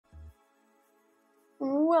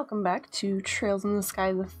Welcome back to Trails in the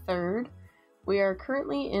Sky the Third. We are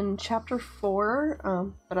currently in Chapter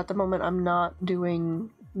 4, but at the moment I'm not doing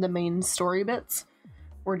the main story bits.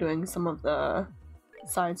 We're doing some of the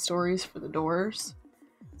side stories for the doors.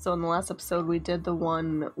 So in the last episode we did the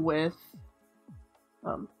one with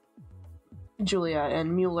Julia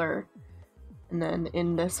and Mueller, and then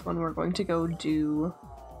in this one we're going to go do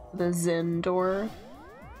the Zin door.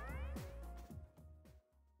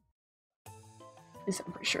 At least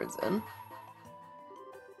I'm pretty sure it's in.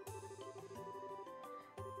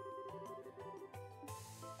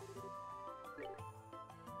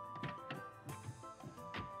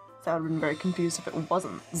 So I would have been very confused if it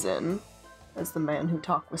wasn't Zin, as the man who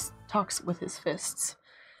talks with his fists.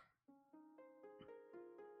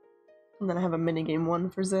 And then I have a minigame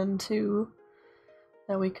one for Zin too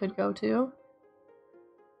that we could go to.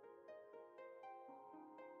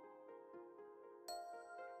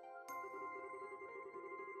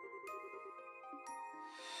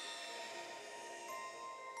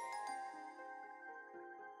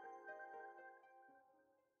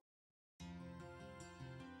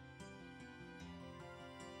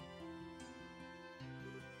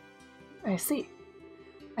 I see.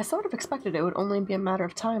 I sort of expected it would only be a matter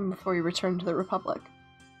of time before you return to the Republic.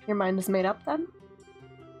 Your mind is made up, then?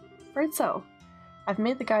 Afraid so. I've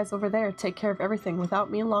made the guys over there take care of everything without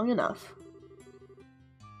me long enough.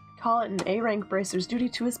 Call it an A-rank bracer's duty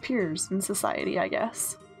to his peers in society, I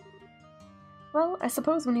guess. Well, I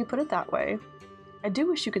suppose when you put it that way. I do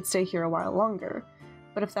wish you could stay here a while longer,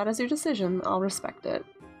 but if that is your decision, I'll respect it.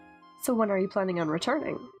 So when are you planning on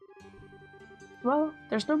returning? Well,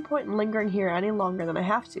 there's no point in lingering here any longer than I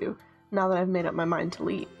have to, now that I've made up my mind to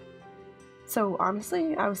leave. So,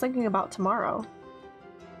 honestly, I was thinking about tomorrow.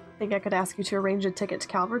 Think I could ask you to arrange a ticket to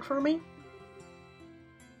Calvard for me?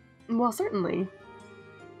 Well, certainly.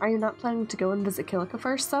 Are you not planning to go and visit Kilika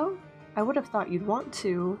first, though? I would have thought you'd want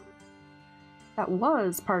to. That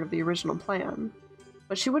was part of the original plan.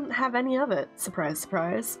 But she wouldn't have any of it, surprise,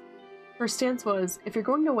 surprise. Her stance was, if you're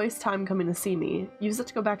going to waste time coming to see me, use it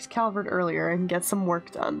to go back to Calvard earlier and get some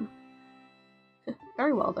work done.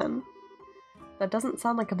 Very well then. That doesn't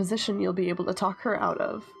sound like a position you'll be able to talk her out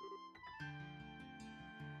of.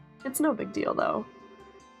 It's no big deal, though.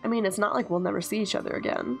 I mean, it's not like we'll never see each other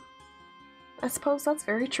again. I suppose that's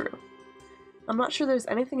very true. I'm not sure there's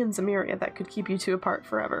anything in Zemuria that could keep you two apart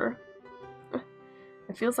forever.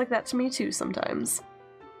 It feels like that to me too sometimes.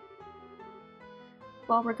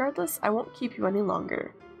 Well, regardless, I won't keep you any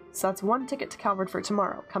longer. So that's one ticket to Calvard for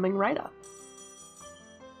tomorrow, coming right up.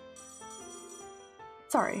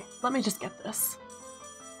 Sorry, let me just get this.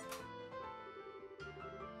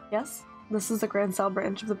 Yes, this is the Grand Cell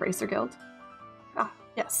branch of the Bracer Guild. Ah,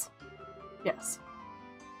 yes. Yes.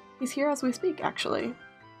 He's here as we speak, actually.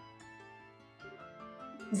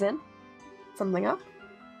 Zin? Something up?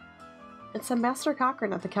 It's Ambassador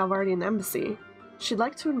Cochran at the Calvardian Embassy. She'd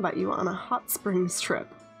like to invite you on a hot springs trip.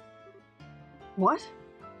 What?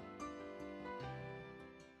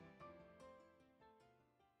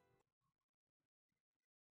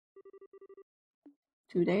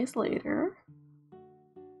 Two days later.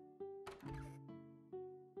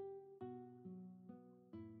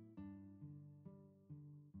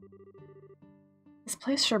 This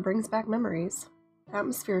place sure brings back memories. The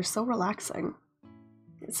atmosphere is so relaxing.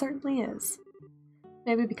 It certainly is.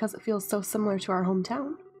 Maybe because it feels so similar to our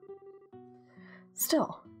hometown.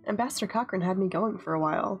 Still, Ambassador Cochran had me going for a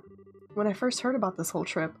while. When I first heard about this whole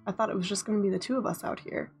trip, I thought it was just going to be the two of us out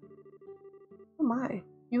here. Oh my,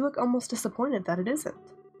 you look almost disappointed that it isn't.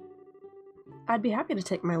 I'd be happy to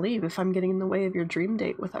take my leave if I'm getting in the way of your dream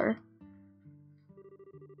date with her.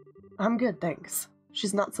 I'm good, thanks.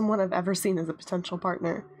 She's not someone I've ever seen as a potential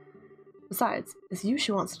partner. Besides, it's you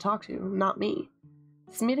she wants to talk to, not me.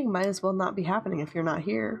 This meeting might as well not be happening if you're not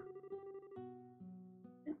here.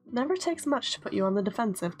 It never takes much to put you on the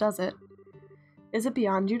defensive, does it? Is it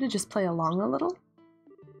beyond you to just play along a little?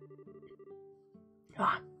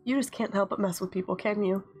 You just can't help but mess with people, can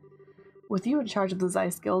you? With you in charge of the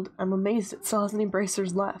Zeiss Guild, I'm amazed it still has any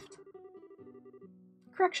bracers left.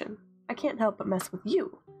 Correction, I can't help but mess with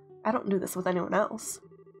you. I don't do this with anyone else.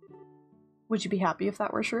 Would you be happy if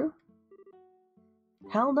that were true?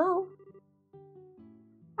 Hell no.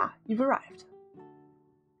 Ah, you've arrived.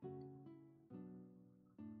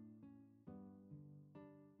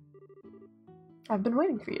 I've been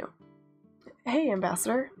waiting for you. Hey,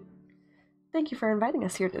 Ambassador. Thank you for inviting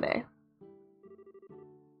us here today.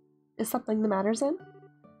 Is something the matter, Zin?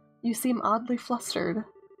 You seem oddly flustered.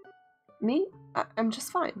 Me? I'm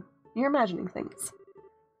just fine. You're imagining things.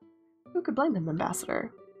 Who could blame him,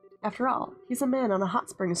 Ambassador? After all, he's a man on a hot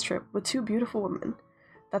springs trip with two beautiful women,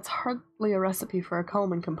 That's hardly a recipe for a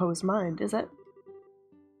calm and composed mind, is it?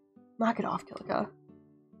 Knock it off, Kilika.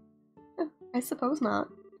 I suppose not.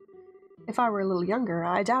 If I were a little younger,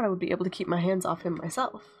 I doubt I would be able to keep my hands off him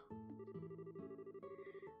myself.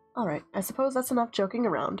 Alright, I suppose that's enough joking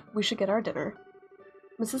around. We should get our dinner.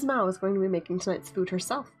 Mrs. Mao is going to be making tonight's food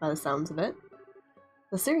herself, by the sounds of it.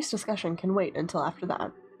 The serious discussion can wait until after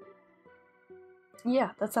that.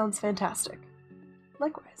 Yeah, that sounds fantastic.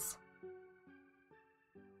 Likewise.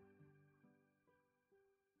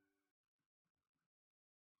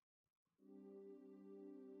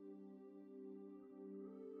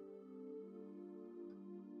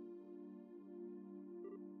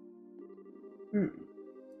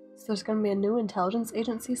 So there's going to be a new intelligence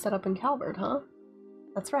agency set up in Calvert, huh?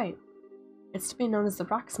 That's right. It's to be known as the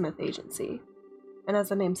Rocksmith Agency. And as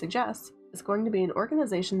the name suggests, it's going to be an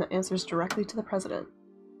organization that answers directly to the president.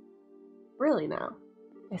 Really now?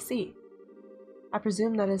 I see. I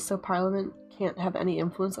presume that is so Parliament can't have any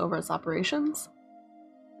influence over its operations?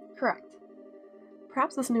 Correct.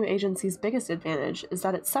 Perhaps this new agency's biggest advantage is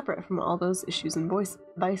that it's separate from all those issues and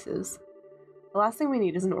vices. The last thing we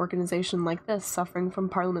need is an organization like this suffering from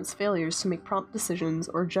Parliament's failures to make prompt decisions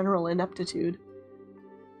or general ineptitude,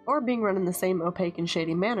 or being run in the same opaque and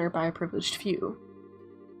shady manner by a privileged few.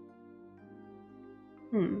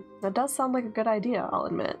 That does sound like a good idea, I'll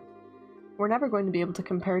admit. We're never going to be able to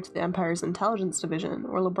compare to the Empire's intelligence division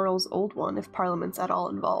or Liberal's old one if Parliament's at all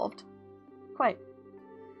involved. Quite.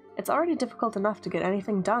 It's already difficult enough to get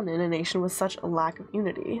anything done in a nation with such a lack of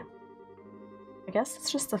unity. I guess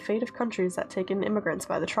it's just the fate of countries that take in immigrants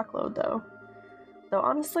by the truckload, though. Though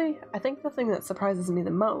honestly, I think the thing that surprises me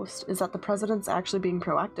the most is that the president's actually being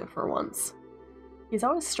proactive for once. He's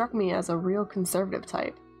always struck me as a real conservative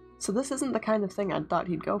type, so this isn't the kind of thing I'd thought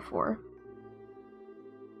he'd go for.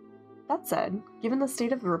 That said, given the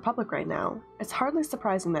state of the Republic right now, it's hardly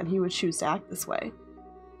surprising that he would choose to act this way.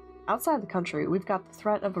 Outside the country, we've got the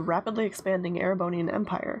threat of a rapidly expanding Erebonian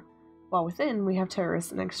Empire, while within we have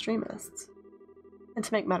terrorists and extremists. And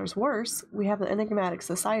to make matters worse, we have the enigmatic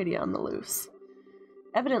society on the loose.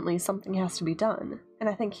 Evidently, something has to be done, and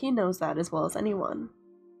I think he knows that as well as anyone.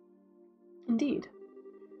 Indeed.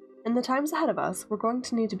 In the times ahead of us, we're going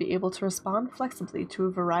to need to be able to respond flexibly to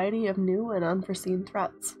a variety of new and unforeseen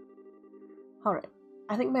threats. Alright,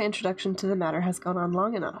 I think my introduction to the matter has gone on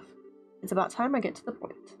long enough. It's about time I get to the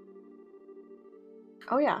point.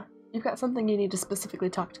 Oh yeah, you've got something you need to specifically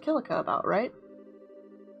talk to Kilika about, right?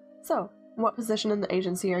 So, what position in the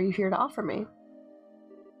agency are you here to offer me?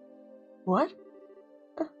 What?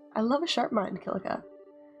 I love a sharp mind, Kilika.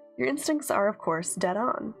 Your instincts are, of course, dead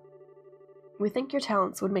on. We think your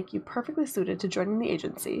talents would make you perfectly suited to joining the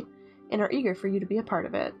agency, and are eager for you to be a part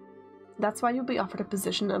of it. That's why you'll be offered a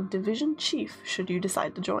position of Division Chief should you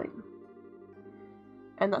decide to join.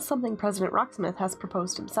 And that's something President Rocksmith has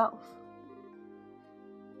proposed himself.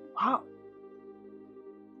 Wow.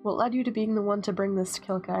 What led you to being the one to bring this to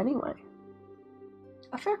Kilika anyway?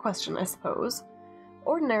 A fair question, I suppose.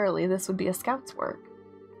 Ordinarily, this would be a scout's work.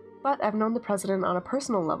 But I've known the president on a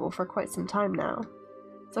personal level for quite some time now,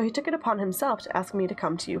 so he took it upon himself to ask me to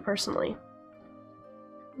come to you personally.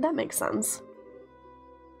 That makes sense.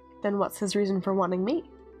 Then what's his reason for wanting me?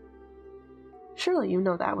 Surely you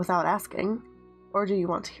know that without asking, or do you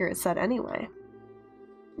want to hear it said anyway?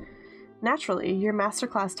 Naturally, your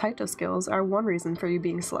masterclass Taito skills are one reason for you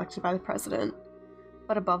being selected by the president,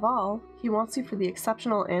 but above all, he wants you for the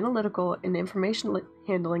exceptional analytical and information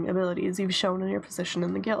handling abilities you've shown in your position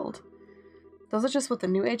in the guild. Those are just what the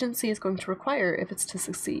new agency is going to require if it's to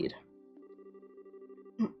succeed.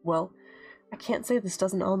 Well, I can't say this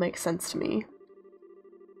doesn't all make sense to me.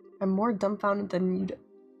 I'm more dumbfounded that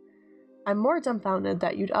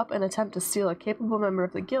you'd up and attempt to steal a capable member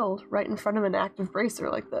of the guild right in front of an active bracer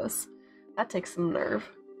like this. That takes some nerve.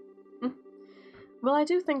 Well, I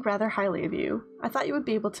do think rather highly of you. I thought you would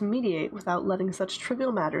be able to mediate without letting such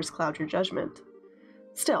trivial matters cloud your judgment.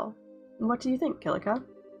 Still, what do you think, Kilika?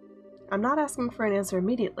 I'm not asking for an answer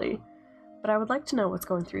immediately, but I would like to know what's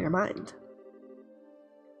going through your mind.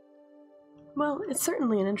 Well, it's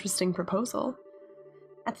certainly an interesting proposal.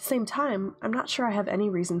 At the same time, I'm not sure I have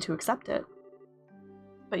any reason to accept it.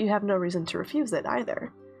 But you have no reason to refuse it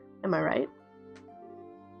either. Am I right?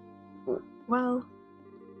 Well,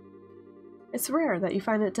 it's rare that you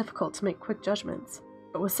find it difficult to make quick judgments,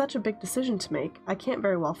 but with such a big decision to make, I can't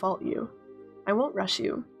very well fault you. I won't rush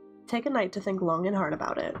you. Take a night to think long and hard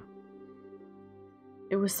about it.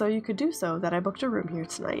 It was so you could do so that I booked a room here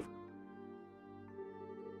tonight.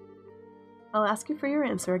 I'll ask you for your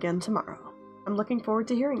answer again tomorrow. I'm looking forward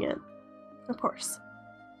to hearing it. Of course.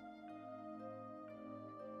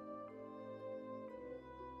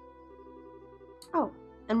 Oh,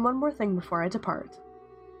 and one more thing before I depart.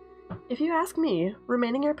 If you ask me,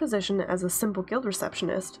 remaining your position as a simple guild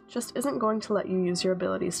receptionist just isn't going to let you use your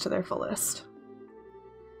abilities to their fullest.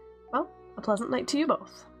 Well, a pleasant night to you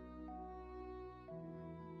both.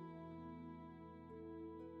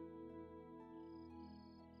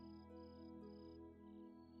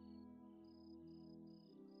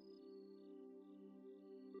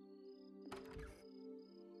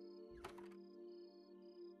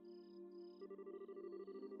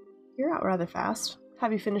 You're out rather fast.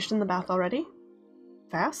 Have you finished in the bath already?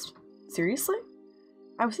 Fast? Seriously?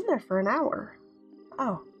 I was in there for an hour.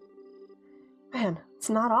 Oh. Man, it's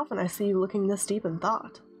not often I see you looking this deep in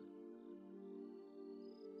thought.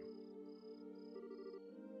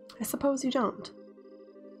 I suppose you don't.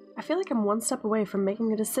 I feel like I'm one step away from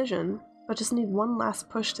making a decision, but just need one last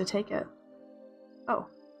push to take it. Oh,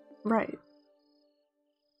 right.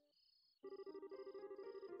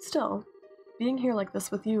 Still, being here like this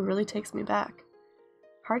with you really takes me back.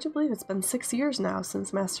 Hard to believe it's been 6 years now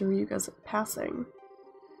since Master Ryuga's passing.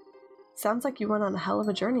 Sounds like you went on a hell of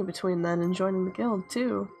a journey between then and joining the guild,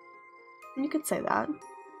 too. You could say that.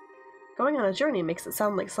 Going on a journey makes it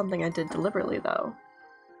sound like something I did deliberately, though.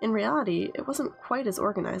 In reality, it wasn't quite as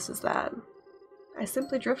organized as that. I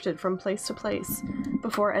simply drifted from place to place,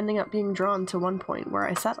 before ending up being drawn to one point where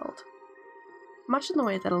I settled. Much in the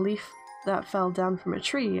way that a leaf that fell down from a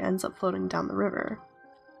tree ends up floating down the river.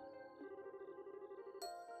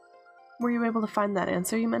 Were you able to find that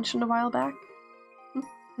answer you mentioned a while back?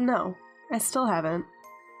 No, I still haven't.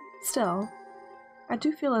 Still, I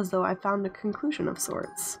do feel as though I found a conclusion of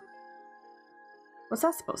sorts. What's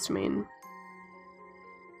that supposed to mean?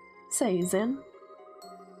 Say, Zin,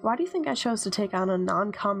 why do you think I chose to take on a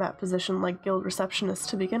non-combat position like guild receptionist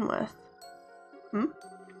to begin with?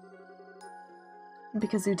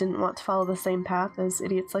 Because you didn't want to follow the same path as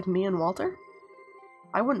idiots like me and Walter?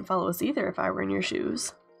 I wouldn't follow us either if I were in your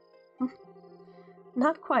shoes.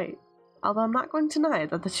 Not quite, although I'm not going to deny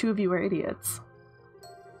that the two of you are idiots.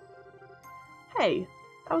 Hey,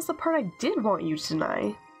 that was the part I did want you to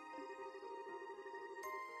deny.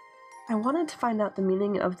 I wanted to find out the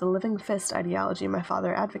meaning of the living fist ideology my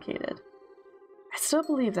father advocated. I still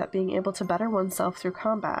believe that being able to better oneself through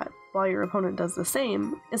combat, while your opponent does the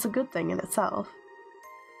same, is a good thing in itself.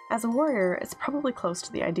 As a warrior, it's probably close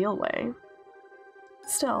to the ideal way.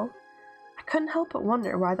 Still, I couldn't help but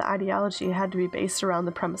wonder why the ideology had to be based around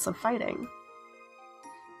the premise of fighting.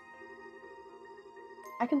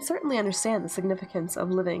 I can certainly understand the significance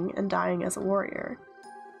of living and dying as a warrior.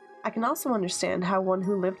 I can also understand how one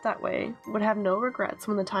who lived that way would have no regrets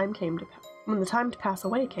when the time to pass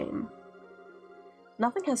away came.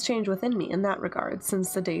 Nothing has changed within me in that regard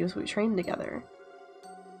since the days we trained together.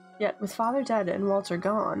 Yet, with Father dead and Walter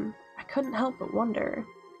gone, I couldn't help but wonder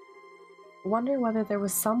whether there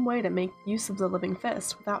was some way to make use of the living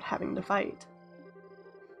fist without having to fight.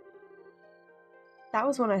 That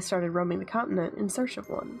was when I started roaming the continent in search of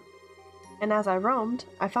one. And as I roamed,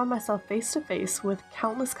 I found myself face to face with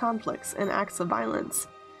countless conflicts and acts of violence,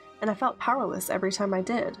 and I felt powerless every time I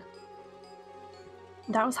did.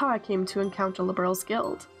 That was how I came to encounter Liberal's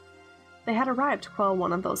Guild. They had arrived to quell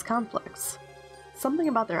one of those conflicts. Something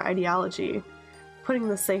about their ideology, putting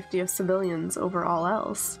the safety of civilians over all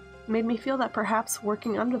else, made me feel that perhaps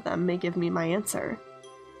working under them may give me my answer.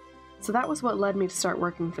 So that was what led me to start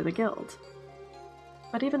working for the guild.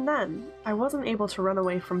 But even then, I wasn't able to run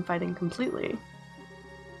away from fighting completely.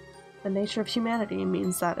 The nature of humanity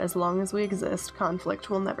means that as long as we exist, conflict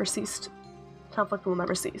will never cease.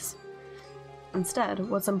 Instead,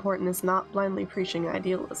 what's important is not blindly preaching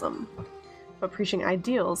idealism, but preaching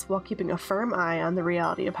ideals while keeping a firm eye on the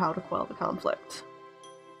reality of how to quell the conflict.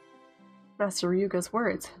 Master Ryuga's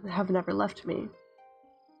words have never left me,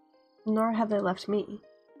 nor have they left me,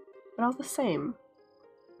 but all the same,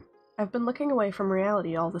 I've been looking away from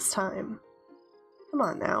reality all this time. Come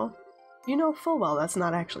on now, you know full well that's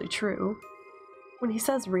not actually true. When he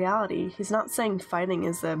says reality, he's not saying fighting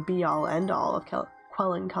is the be-all end-all of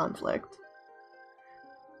quelling conflict.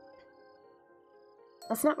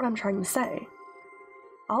 That's not what I'm trying to say.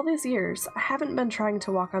 All these years, I haven't been trying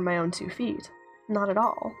to walk on my own 2 feet. Not at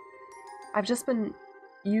all. I've just been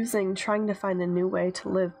trying to find a new way to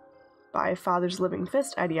live by Father's living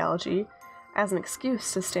fist ideology as an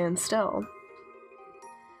excuse to stand still.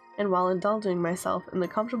 And while indulging myself in the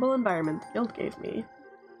comfortable environment the guild gave me.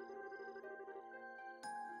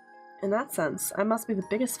 In that sense, I must be the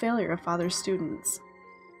biggest failure of Father's students.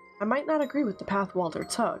 I might not agree with the path Walter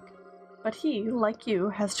took, but he, like you,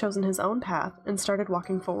 has chosen his own path and started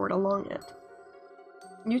walking forward along it.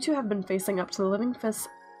 You two have been facing up to the living fist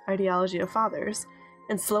ideology of Father's,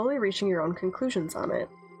 and slowly reaching your own conclusions on it.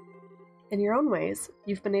 In your own ways,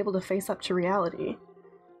 you've been able to face up to reality,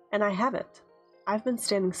 and I haven't. I've been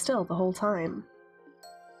standing still the whole time.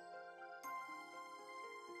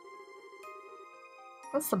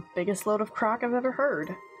 That's the biggest load of crock I've ever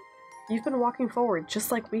heard. You've been walking forward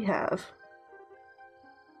just like we have.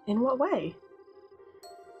 In what way?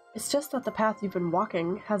 It's just that the path you've been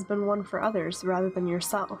walking has been one for others rather than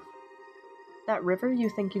yourself. That river you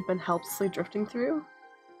think you've been helplessly drifting through?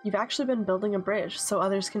 You've actually been building a bridge so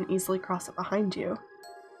others can easily cross it behind you.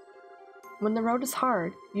 When the road is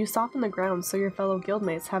hard, you soften the ground so your fellow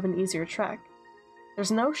guildmates have an easier trek.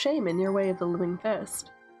 There's no shame in your way of the living fist.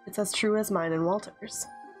 It's as true as mine and Walter's.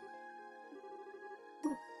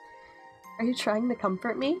 Are you trying to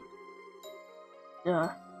comfort me?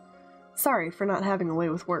 Sorry for not having a way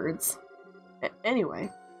with words. Anyway,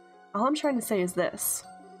 all I'm trying to say is this,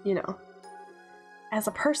 as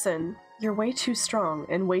a person, you're way too strong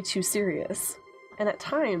and way too serious. And at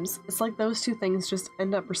times, it's like those two things just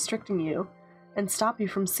end up restricting you and stop you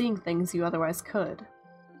from seeing things you otherwise could.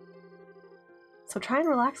 So try and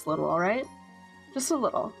relax a little, alright? Just a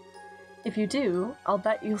little. If you do, I'll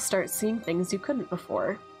bet you'll start seeing things you couldn't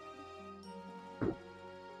before.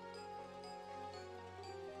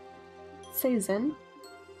 Say, Zin,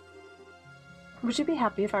 would you be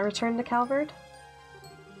happy if I returned to Calvard?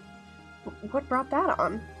 What brought that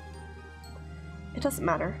on? It doesn't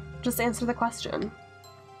matter. Just answer the question.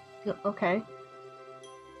 Okay.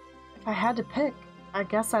 If I had to pick, I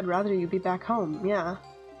guess I'd rather you be back home, yeah.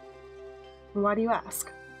 Why do you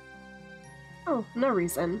ask? Oh, no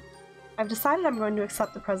reason. I've decided I'm going to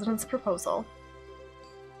accept the President's proposal.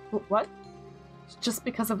 What? Just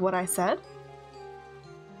because of what I said?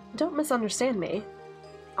 Don't misunderstand me.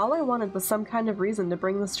 All I wanted was some kind of reason to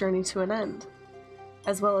bring this journey to an end,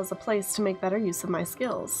 as well as a place to make better use of my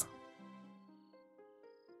skills.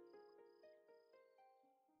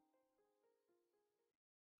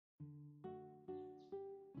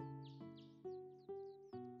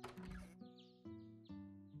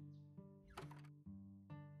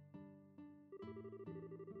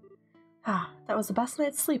 That was the best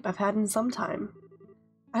night's sleep I've had in some time.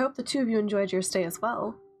 I hope the two of you enjoyed your stay as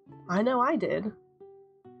well. I know I did.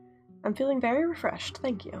 I'm feeling very refreshed,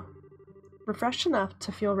 thank you. Refreshed enough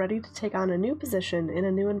to feel ready to take on a new position in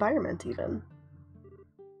a new environment, even.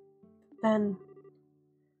 Then,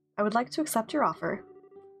 I would like to accept your offer.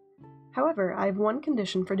 However, I have one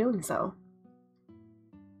condition for doing so.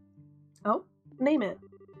 Oh, name it.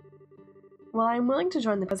 While I am willing to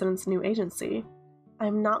join the President's new agency, I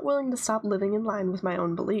am not willing to stop living in line with my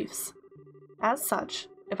own beliefs. As such,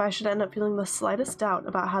 if I should end up feeling the slightest doubt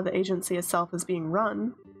about how the agency itself is being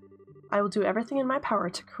run, I will do everything in my power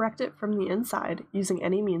to correct it from the inside using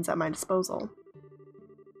any means at my disposal.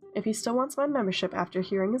 If he still wants my membership after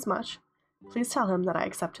hearing as much, please tell him that I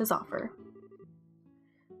accept his offer.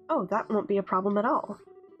 Oh, that won't be a problem at all.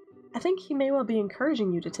 I think he may well be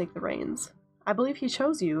encouraging you to take the reins. I believe he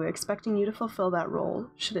chose you, expecting you to fulfill that role,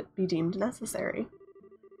 should it be deemed necessary.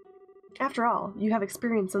 After all, you have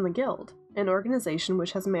experience in the Guild, an organization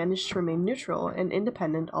which has managed to remain neutral and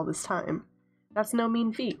independent all this time. That's no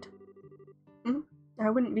mean feat. I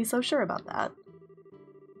wouldn't be so sure about that.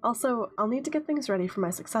 Also, I'll need to get things ready for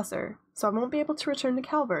my successor, so I won't be able to return to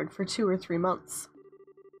Calvard for 2 or 3 months.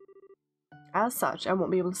 As such, I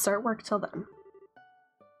won't be able to start work till then.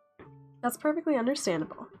 That's perfectly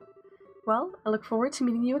understandable. Well, I look forward to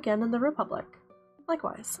meeting you again in the Republic.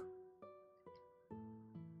 Likewise.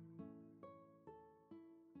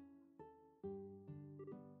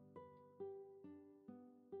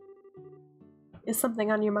 Is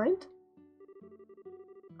something on your mind?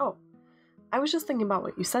 Oh, I was just thinking about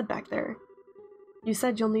what you said back there. You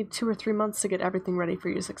said you'll need 2 or 3 months to get everything ready for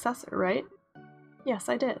your successor, right? Yes,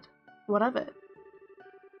 I did. What of it?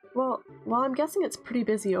 Well, while I'm guessing it's pretty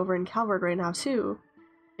busy over in Calvard right now too,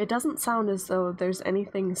 it doesn't sound as though there's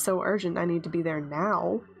anything so urgent I need to be there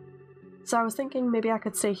now. So I was thinking maybe I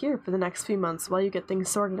could stay here for the next few months while you get things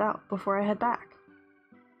sorted out before I head back.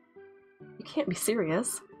 You can't be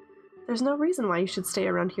serious. There's no reason why you should stay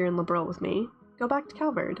around here in Liberl with me. Go back to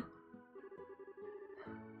Calvard.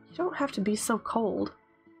 You don't have to be so cold.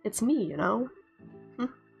 It's me, you know.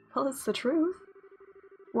 Well, it's the truth.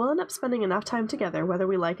 We'll end up spending enough time together whether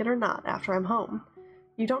we like it or not after I'm home.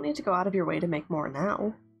 You don't need to go out of your way to make more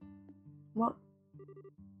now. Well,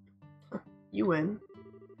 you win.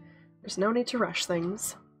 There's no need to rush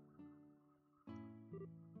things.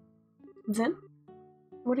 Zin?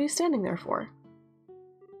 What are you standing there for?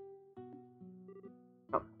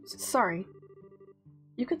 Oh, sorry.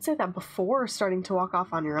 You could say that before starting to walk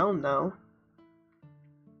off on your own, though.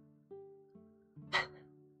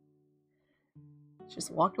 Just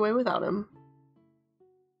walked away without him.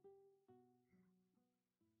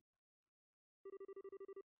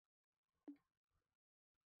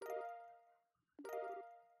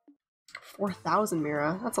 $4,000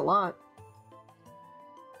 Mira. That's a lot.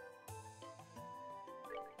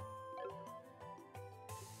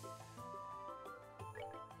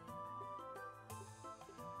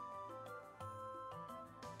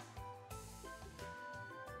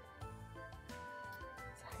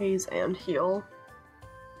 Haze and heal.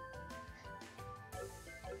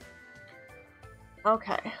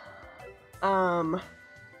 Okay. So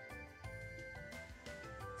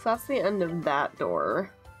that's the end of that door.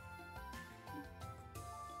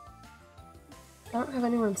 I don't have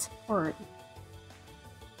anyone in support.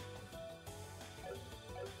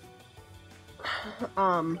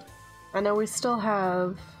 I know we still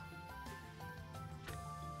have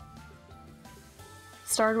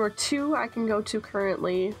Star Door 2 I can go to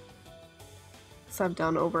currently, so I've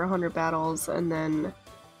done over 100 battles, and then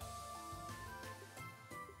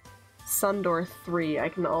Sundoor 3 I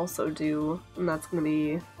can also do, and that's going to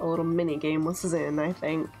be a little mini game with Zin, I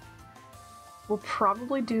think. We'll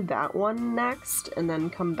probably do that one next, and then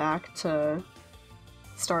come back to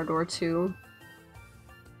Star Door 2.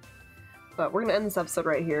 But we're going to end this episode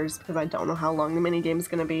right here, just because I don't know how long the mini game is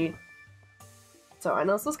going to be. So I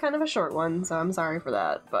know this was kind of a short one, so I'm sorry for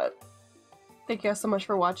that, but thank you guys so much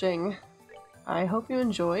for watching. I hope you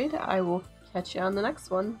enjoyed. I will catch you on the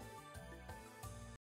next one.